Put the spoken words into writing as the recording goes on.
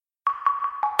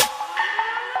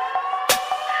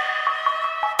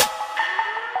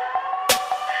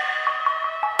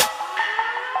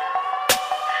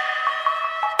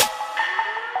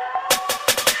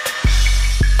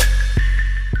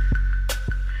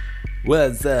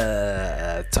What's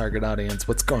target audience?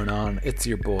 What's going on? It's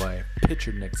your boy,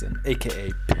 Pitcher Nixon, aka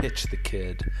Pitch the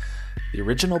Kid, the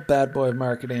original bad boy of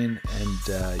marketing,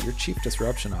 and your chief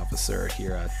disruption officer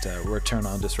here at Return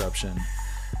on Disruption.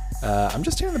 I'm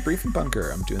just here in the briefing bunker.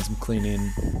 I'm doing some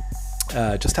cleaning.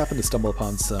 Just happened to stumble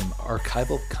upon some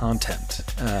archival content.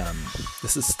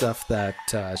 This is stuff that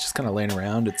is just kind of laying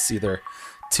around. It's either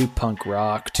too punk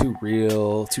rock, too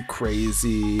real, too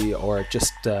crazy, or it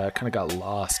just kind of got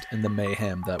lost in the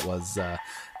mayhem that was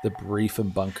the brief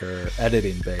and bunker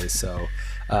editing bay. So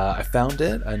I found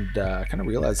it and I kind of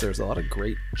realized there's a lot of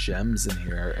great gems in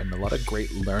here and a lot of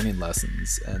great learning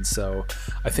lessons. And so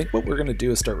I think what we're going to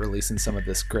do is start releasing some of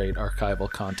this great archival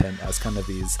content as kind of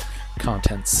these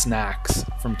content snacks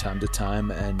from time to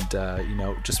time. And,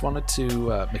 just wanted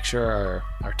to make sure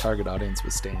our target audience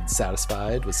was staying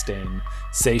satisfied, was staying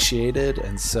satiated.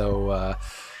 And so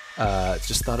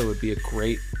just thought it would be a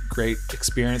great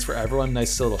experience for everyone.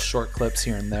 Nice little short clips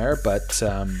here and there. But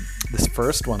this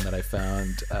first one that I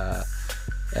found,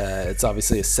 it's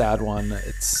obviously a sad one.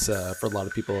 It's for a lot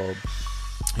of people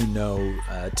who know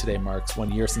today marks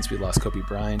 1 year since we lost Kobe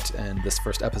Bryant. And this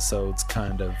first episode's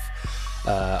kind of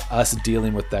us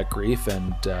dealing with that grief.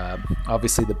 And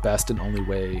obviously the best and only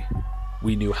way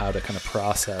we knew how to kind of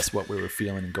process what we were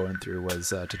feeling and going through was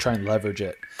to try and leverage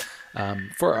it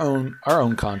for our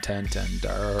own content and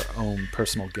our own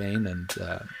personal gain. And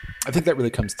I think that really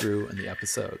comes through in the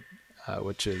episode,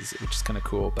 which is kind of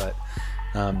cool. But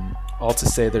all to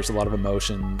say, there's a lot of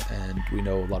emotion, and we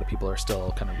know a lot of people are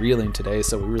still kind of reeling today.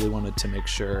 So we really wanted to make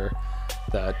sure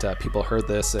that people heard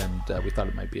this, and we thought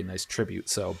it might be a nice tribute.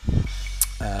 So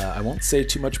I won't say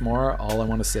too much more. All I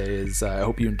want to say is I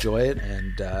hope you enjoy it.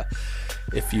 And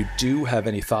if you do have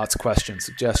any thoughts, questions,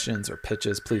 suggestions, or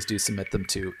pitches, please do submit them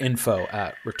to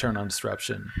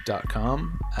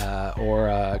info@returnondisruption.com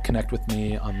or connect with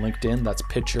me on LinkedIn. That's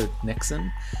Pitcher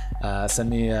Nixon. Send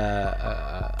me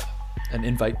an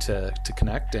invite to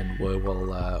connect, and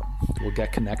we'll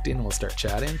get connecting and we'll start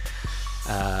chatting.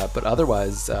 But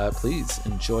otherwise, please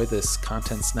enjoy this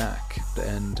content snack,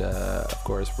 and of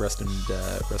course, rest in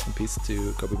peace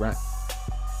to Kobe Bryant.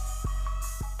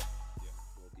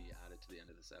 Will be added to the end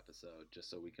of this episode, just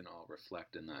so we can all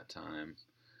reflect in that time.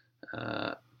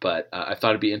 But I thought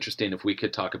it'd be interesting if we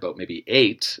could talk about maybe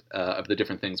 8 of the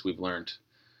different things we've learned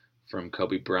from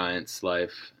Kobe Bryant's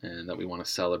life and that we want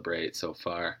to celebrate so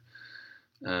far.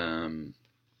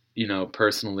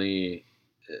 Personally,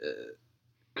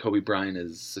 Kobe Bryant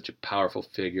is such a powerful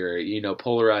figure,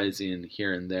 polarizing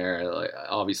here and there, like,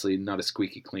 obviously not a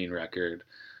squeaky clean record.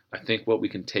 I think what we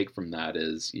can take from that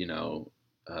is,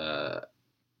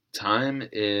 time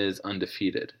is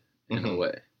undefeated in a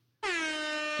way.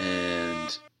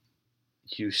 And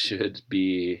you should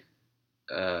be...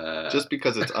 Just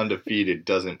because it's undefeated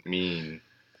doesn't mean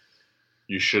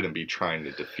you shouldn't be trying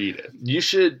to defeat it. You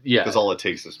should, yeah. Because all it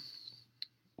takes is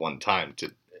one time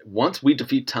to... Once we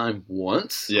defeat time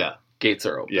once, gates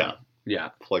are open. Yeah.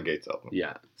 Floodgates open.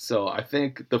 Yeah. So I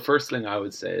think the first thing I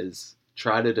would say is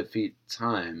try to defeat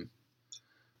time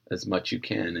as much you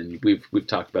can. And we've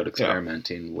talked about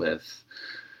experimenting with,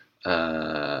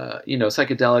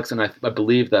 psychedelics. And I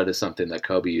believe that is something that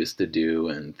Kobe used to do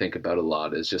and think about a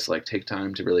lot, is just like take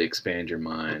time to really expand your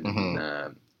mind.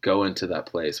 And, go into that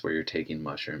place where you're taking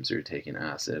mushrooms or you're taking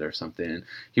acid or something.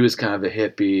 He was kind of a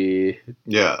hippie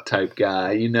type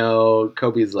guy,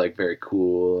 Kobe's like very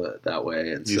cool that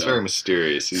way. And he's very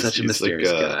mysterious. He's such a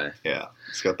mysterious guy. Yeah.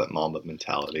 He's got that Mamba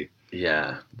mentality.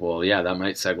 Yeah. Well, yeah, that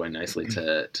might segue nicely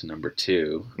to number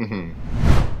 2.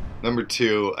 Number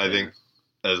 2, I think,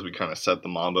 as we kind of set the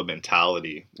Mamba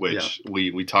mentality, which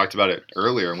we talked about it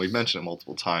earlier and we've mentioned it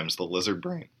multiple times, the lizard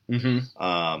brain.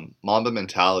 Mamba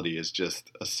mentality is just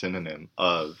a synonym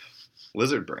of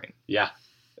lizard brain. Yeah,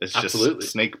 it's absolutely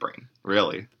just snake brain,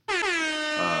 really.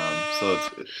 So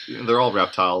they're all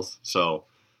reptiles. So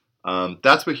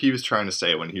that's what he was trying to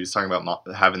say when he was talking about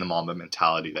having the Mamba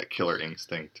mentality, that killer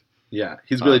instinct. Yeah,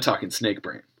 he's really talking snake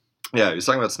brain. Yeah, he was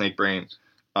talking about snake brain.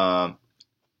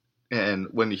 And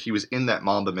when he was in that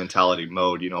Mamba mentality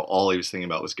mode, all he was thinking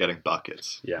about was getting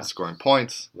buckets, scoring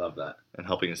points. Love that. And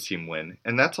helping his team win.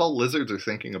 And that's all lizards are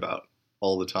thinking about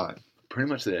all the time. Pretty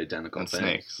much the identical thing.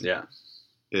 Snakes. Yeah.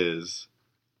 Is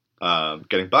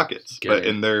getting buckets. But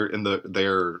in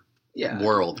their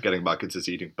world, getting buckets is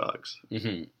eating bugs.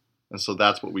 And so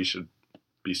that's what we should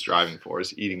be striving for,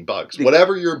 is eating bugs.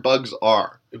 Whatever your bugs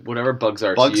are. Whatever bugs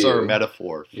are bugs to you. Are a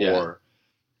metaphor for...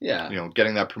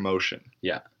 getting that promotion.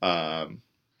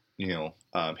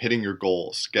 Hitting your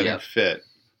goals, getting fit.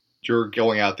 You're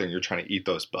going out there and you're trying to eat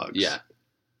those bugs. Yeah.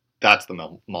 That's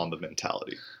the Mamba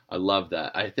mentality. I love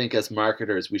that. I think as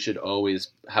marketers, we should always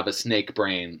have a snake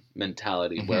brain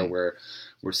mentality where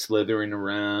we're slithering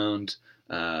around.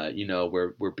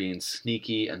 We're being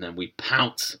sneaky, and then we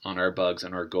pounce on our bugs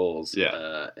and our goals,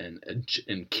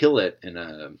 and kill it in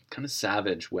a kind of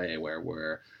savage way where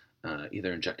we're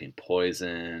either injecting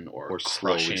poison or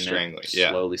slowly strangling,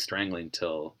 slowly strangling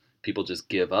till people just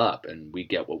give up and we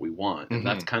get what we want. And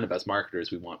that's kind of, as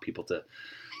marketers, we want people to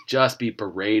just be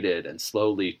berated and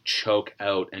slowly choke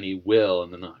out any will,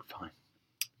 and then fine.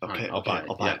 I'll buy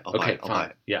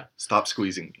it. Yeah. Stop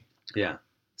squeezing me. Yeah.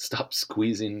 Stop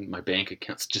squeezing my bank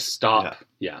accounts. Just stop.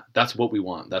 Yeah. That's what we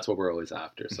want. That's what we're always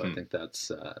after. So I think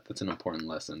that's an important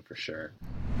lesson for sure.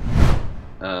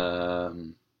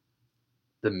 The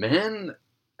man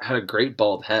had a great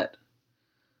bald head.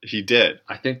 He did.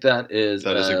 I think that is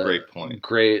a great point.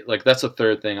 Great. Like, that's the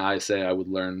third thing I say I would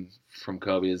learn from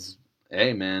Kobe is,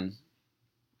 hey man,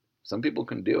 some people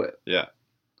can do it. Yeah.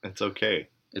 It's okay.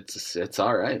 It's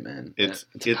all right, man. That's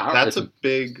a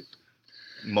big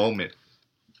moment.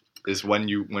 Is when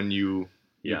you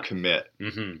commit.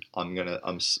 Mm-hmm. I'm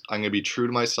gonna be true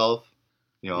to myself.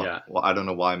 Well, I don't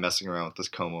know why I'm messing around with this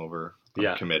comb over.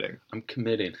 I'm committing. I'm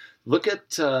committing. Look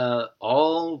at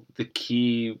all the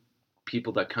key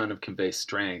people that kind of convey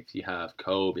strength. You have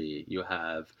Kobe. You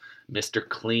have Mr.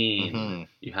 Clean. Mm-hmm.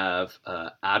 You have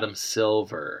Adam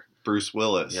Silver. Bruce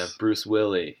Willis. You have Bruce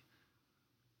Willie.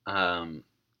 Ed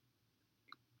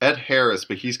Harris,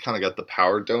 but he's kind of got the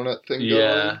power donut thing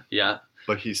going. Yeah.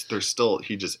 But he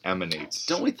just emanates.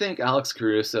 Don't we think Alex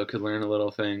Caruso could learn a little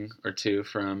thing or two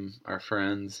from our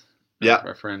friends? Yeah.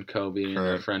 Our friend Kobe and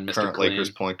our friend Mr. Current Clean.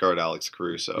 Lakers point guard Alex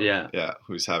Caruso. Yeah. Yeah,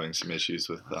 who's having some issues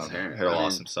with hair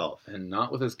loss himself. And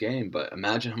not with his game, but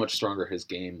imagine how much stronger his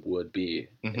game would be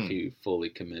if he fully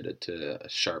committed to a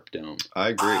sharp dome. I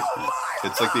agree.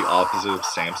 It's like the opposite of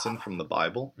Samson from the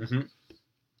Bible,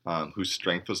 whose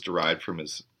strength was derived from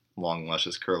his long,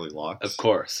 luscious, curly locks. Of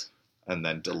course. And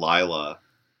then Delilah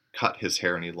cut his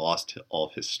hair and he lost all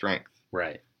of his strength.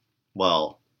 Right.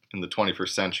 Well, in the 21st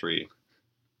century,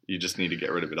 you just need to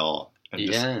get rid of it all and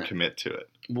just commit to it.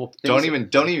 Well, don't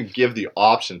even give the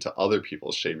option to other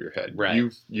people to shave your head.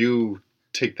 Right. You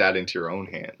take that into your own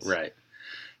hands. Right.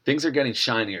 Things are getting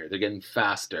shinier. They're getting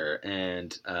faster,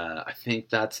 and I think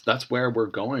that's where we're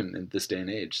going in this day and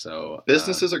age. So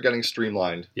businesses are getting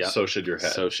streamlined. Yeah. So should your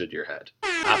head. So should your head.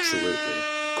 Absolutely.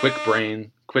 Quick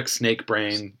brain, quick snake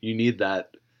brain. You need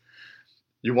that.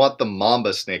 You want the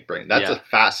mamba snake brain. That's a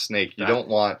fast snake. You don't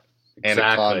want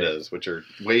anacondas, which are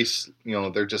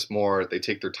they're just more. They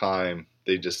take their time.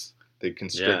 They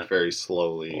constrict very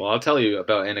slowly. Well, I'll tell you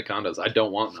about anacondas. I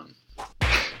don't want them.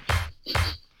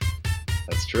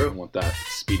 That's true. I want that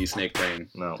speedy snake brain,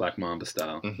 Black Mamba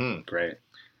style. Mm-hmm. Great.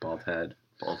 Bald head.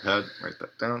 Write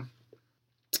that down.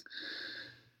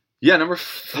 Yeah, number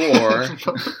 4.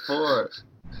 Number 4.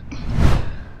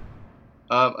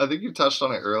 I think you touched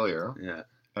on it earlier. Yeah.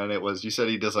 And it was, you said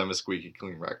he does have a squeaky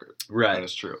clean record. Right. And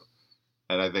it's true.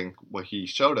 And I think what he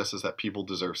showed us is that people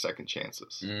deserve second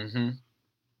chances. Mm-hmm.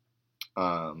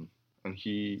 And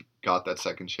he got that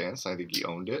second chance. I think he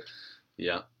owned it.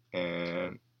 Yeah.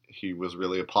 And he was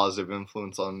really a positive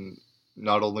influence on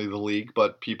not only the league,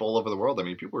 but people all over the world. I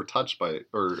mean, people were touched by it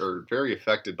or very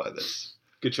affected by this.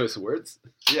 Good choice of words.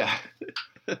 Yeah.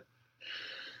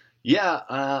 Yeah,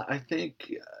 I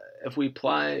think if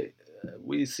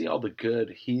we see all the good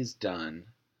he's done,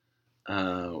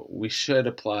 we should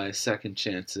apply second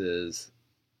chances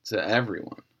to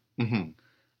everyone. Mm-hmm.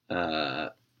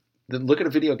 Then look at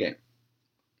a video game.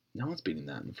 No one's beating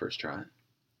that in the first try.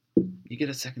 You get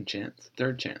a second chance,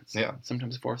 third chance. Yeah.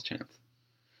 Sometimes a fourth chance.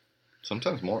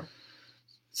 Sometimes more.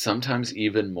 Sometimes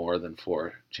even more than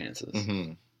 4 chances.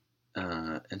 Mm-hmm.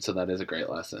 And so that is a great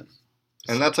lesson.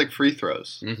 And that's like free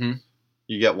throws. Mm-hmm.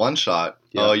 You get one shot.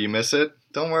 Yeah. Oh, you miss it?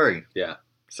 Don't worry. Yeah.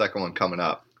 Second one coming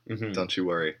up. Mm-hmm. Don't you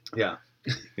worry. Yeah.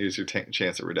 Here's your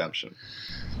chance at redemption.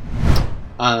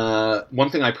 One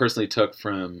thing I personally took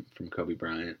from Kobe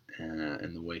Bryant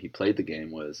and the way he played the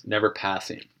game was never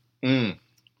passing. Mm.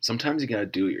 Sometimes you got to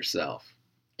do it yourself.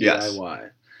 Yes.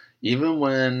 DIY. Even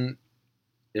when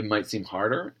it might seem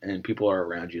harder and people are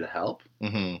around you to help,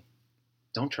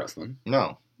 don't trust them.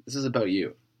 No. This is about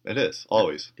you. It is.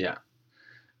 Always. Yeah.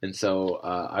 And so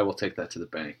I will take that to the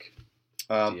bank.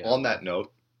 On that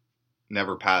note,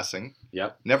 never passing.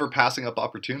 Yep. Never passing up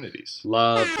opportunities.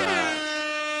 Love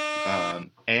that.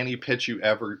 Any pitch you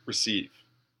ever receive,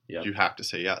 you have to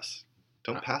say yes.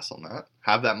 Don't pass on that.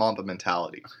 Have that Mamba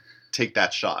mentality. Take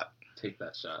that shot. Take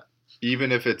that shot.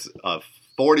 Even if it's a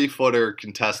 40-footer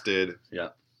contested, yeah,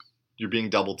 you're being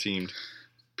double teamed.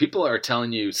 people are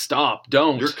telling you, stop,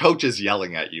 don't. Your coach is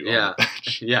yelling at you. Yeah.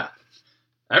 Yeah.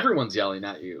 Everyone's yelling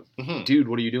at you. Mm-hmm. Dude,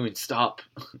 what are you doing? Stop.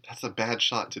 That's a bad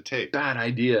shot to take. Bad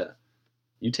idea.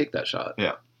 You take that shot.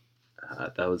 Yeah.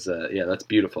 That was, that's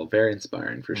beautiful. Very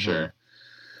inspiring for sure.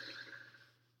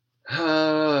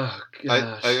 Oh,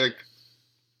 gosh. I think,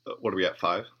 what are we at,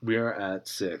 5? We are at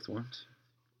 6. What?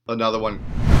 Another one,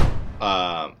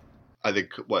 I think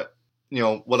what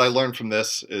I learned from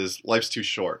this is life's too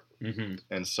short. Mm-hmm.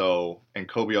 And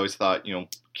Kobe always thought,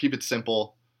 keep it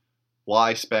simple.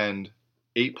 Why spend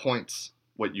 8 points,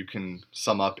 what you can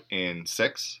sum up in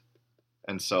 6?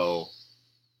 And so,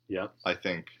 yeah, I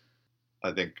think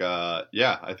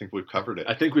we've covered it.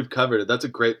 I think we've covered it. That's a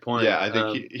great point. Yeah, I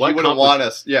think he wouldn't want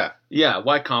us. Yeah. Yeah.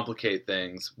 Why complicate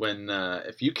things when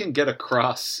if you can get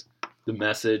across the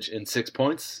message in 6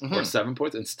 points or 7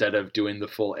 points instead of doing the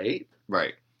full 8,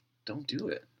 right? Don't do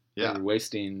it. Yeah, you're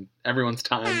wasting everyone's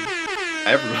time,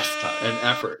 and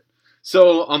effort.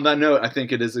 So on that note, I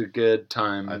think it is a good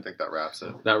time. I think that wraps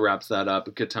it. That wraps that up.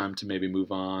 A good time to maybe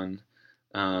move on.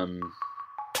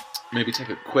 Maybe take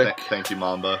a quick. Thank you,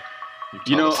 Mamba.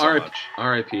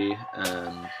 R.I.P.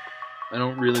 I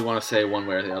don't really want to say one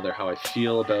way or the other how I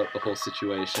feel about the whole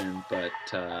situation, but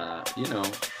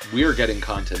we are getting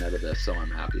content out of this, so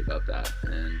I'm happy about that.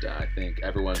 And I think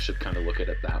everyone should kind of look at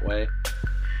it that way.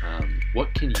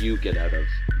 What can you get out of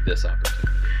this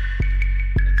opportunity?